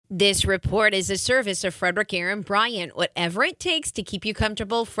This report is a service of Frederick Aaron Bryant. Whatever it takes to keep you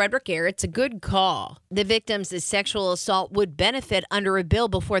comfortable, Frederick Aaron, it's a good call. The victims of sexual assault would benefit under a bill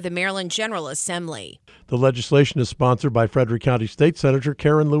before the Maryland General Assembly. The legislation is sponsored by Frederick County State Senator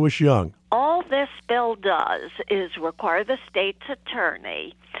Karen Lewis Young. All this bill does is require the state's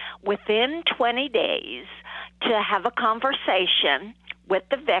attorney within 20 days to have a conversation with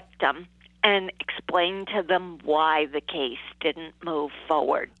the victim and explain to them why the case didn't move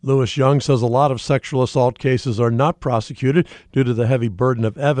forward. Lewis Young says a lot of sexual assault cases are not prosecuted due to the heavy burden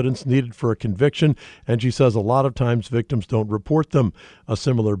of evidence needed for a conviction, and she says a lot of times victims don't report them. A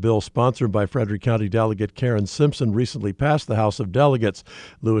similar bill sponsored by Frederick County Delegate Karen Simpson recently passed the House of Delegates.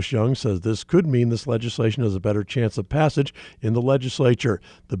 Lewis Young says this could mean this legislation has a better chance of passage in the legislature.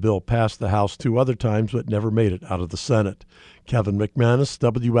 The bill passed the House 2 other times but never made it out of the Senate. Kevin McManus,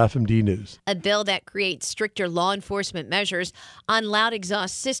 WFMD News. A bill that creates stricter law enforcement measures on loud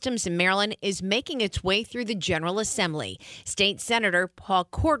exhaust systems in Maryland is making its way through the General Assembly. State Senator Paul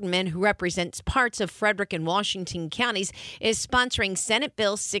Kortenman, who represents parts of Frederick and Washington counties, is sponsoring Senate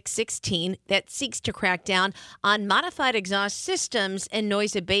Bill 616 that seeks to crack down on modified exhaust systems and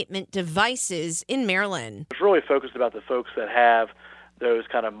noise abatement devices in Maryland. It's really focused about the folks that have those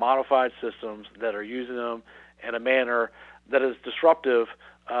kind of modified systems that are using them in a manner that is disruptive,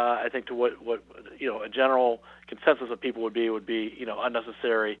 I think, to what a general consensus of people would be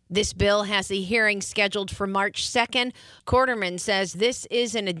unnecessary. This bill has a hearing scheduled for March 2nd. Korterman says this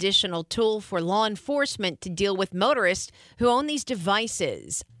is an additional tool for law enforcement to deal with motorists who own these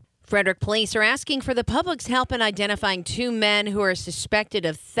devices. Frederick police are asking for the public's help in identifying 2 men who are suspected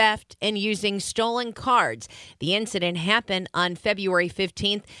of theft and using stolen cards. The incident happened on February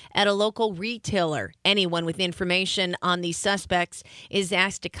 15th at a local retailer. Anyone with information on these suspects is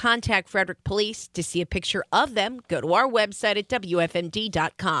asked to contact Frederick police. To see a picture of them, go to our website at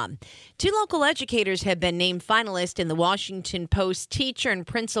WFMD.com. 2 local educators have been named finalists in the Washington Post Teacher and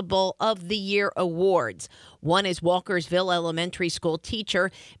Principal of the Year Awards. One is Walkersville Elementary School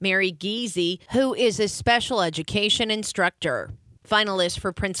teacher Mary Giese, who is a special education instructor. Finalist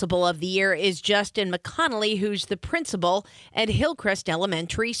for Principal of the Year is Justin McConnelly, who's the principal at Hillcrest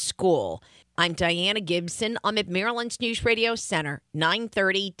Elementary School. I'm Diana Gibson. I'm at Maryland's News Radio Center,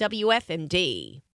 930 WFMD.